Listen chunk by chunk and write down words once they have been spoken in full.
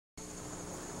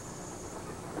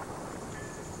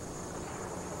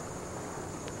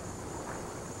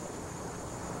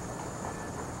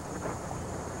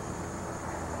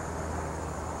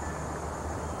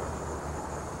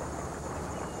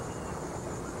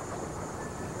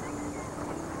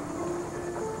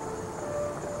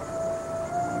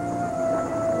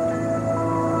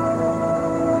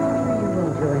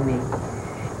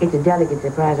It's a delicate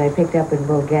surprise I picked up in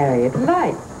Bulgaria. It's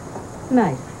light.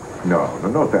 Nice. No,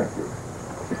 thank you.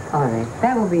 All right,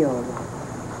 that will be all.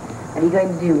 What are you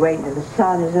going to do, wait until the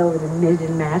sun is over the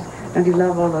mizzen mast? Don't you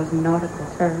love all those nautical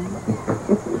terms?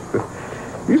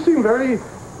 You seem very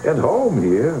at home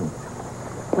here.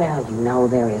 Well, you know,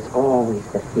 there is always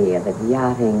the fear that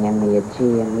yachting in the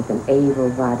Aegean with an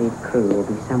able-bodied crew will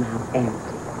be somehow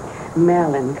empty,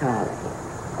 melancholy.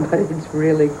 But it's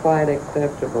really quite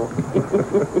acceptable.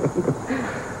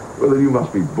 Well, then you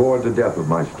must be bored to death with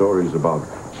my stories about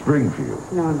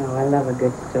Springfield. No, I love a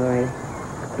good story.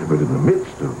 But in the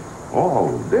midst of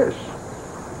all this,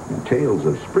 the tales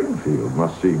of Springfield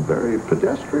must seem very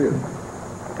pedestrian.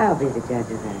 I'll be the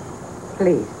judge of that.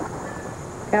 Please,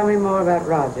 tell me more about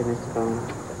Roger, Mr.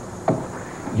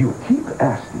 Bone. You keep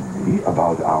asking me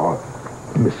about our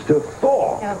Mr.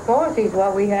 Thor. Of course, he's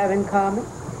what we have in common.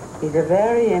 He's a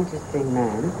very interesting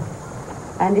man.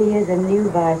 And he is a new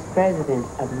vice president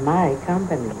of my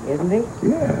company, isn't he?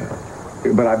 Yeah.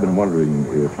 But I've been wondering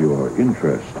if your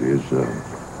interest is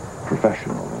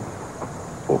professional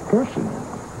or personal.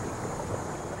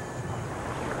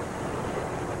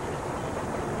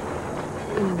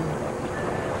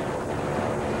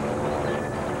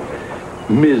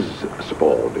 Ms.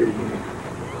 Spaulding.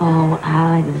 Oh,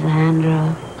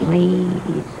 Alexandra,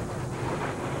 please.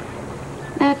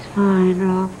 That's fine,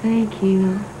 Rob. Thank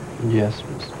you. Yes,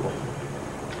 Miss Spaulding.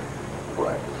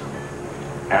 Right.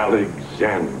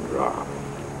 Alexandra.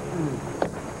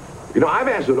 You know, I've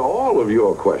answered all of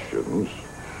your questions,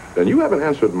 and you haven't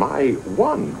answered my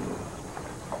one.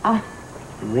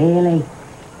 Really?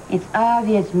 It's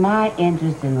obvious my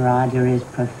interest in Roger is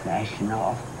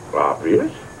professional.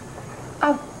 Obvious?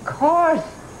 Of course.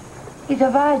 He's a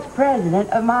vice president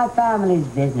of my family's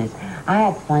business. I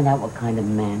have to find out what kind of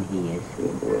man he is.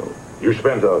 Well, you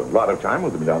spent a lot of time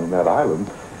with him down on that island.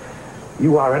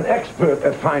 You are an expert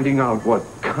at finding out what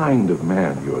kind of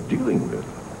man you're dealing with.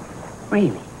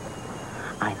 Really?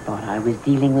 I thought I was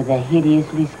dealing with a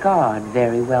hideously scarred,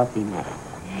 very wealthy man.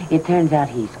 It turns out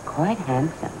he's quite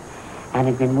handsome and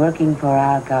has been working for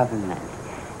our government.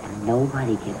 And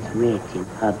nobody gets rich in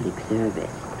public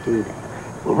service, do they?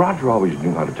 Well, Roger always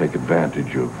knew how to take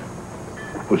advantage of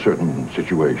certain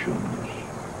situations.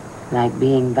 Like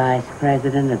being vice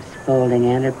president of Spaulding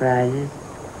Enterprises?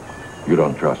 You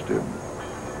don't trust him?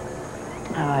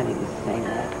 Oh, I didn't say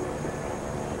that.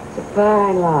 It's a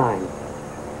fine line.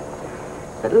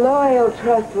 But loyal,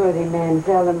 trustworthy men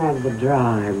seldom have the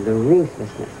drive, the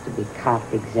ruthlessness to be top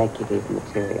executive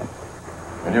material.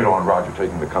 And you don't want Roger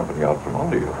taking the company out from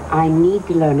under you. I need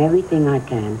to learn everything I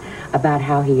can about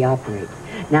how he operates.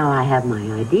 Now, I have my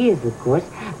ideas, of course,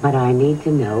 but I need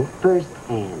to know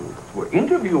firsthand. Well,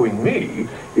 interviewing me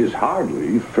is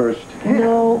hardly firsthand.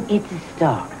 No, it's a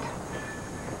start.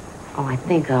 Oh, I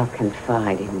think I'll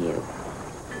confide in you.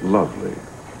 Lovely.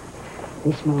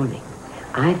 This morning,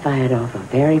 I fired off a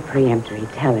very peremptory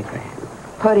telegram,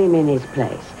 put him in his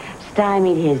place,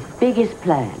 stymied his biggest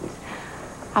plans.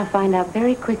 I'll find out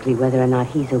very quickly whether or not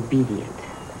he's obedient.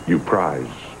 You prize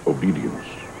obedience.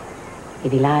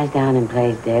 If he lies down and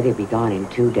plays dead, he'll be gone in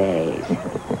 2 days.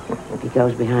 If he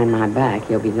goes behind my back,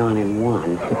 he'll be gone in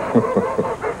 1.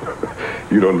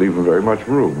 You don't leave him very much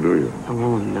room, do you?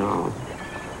 Oh, no.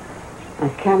 I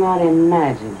cannot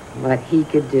imagine what he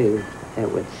could do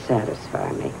that would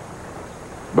satisfy me.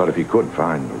 But if he could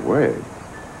find a way.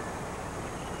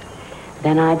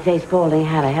 Then I'd say Spaulding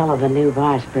had a hell of a new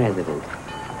vice president.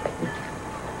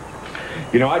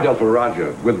 You know, I dealt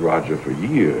with Roger for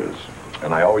years,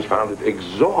 and I always found it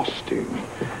exhausting.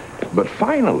 But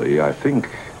finally, I think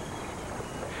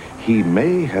he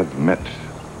may have met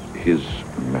his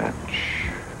match.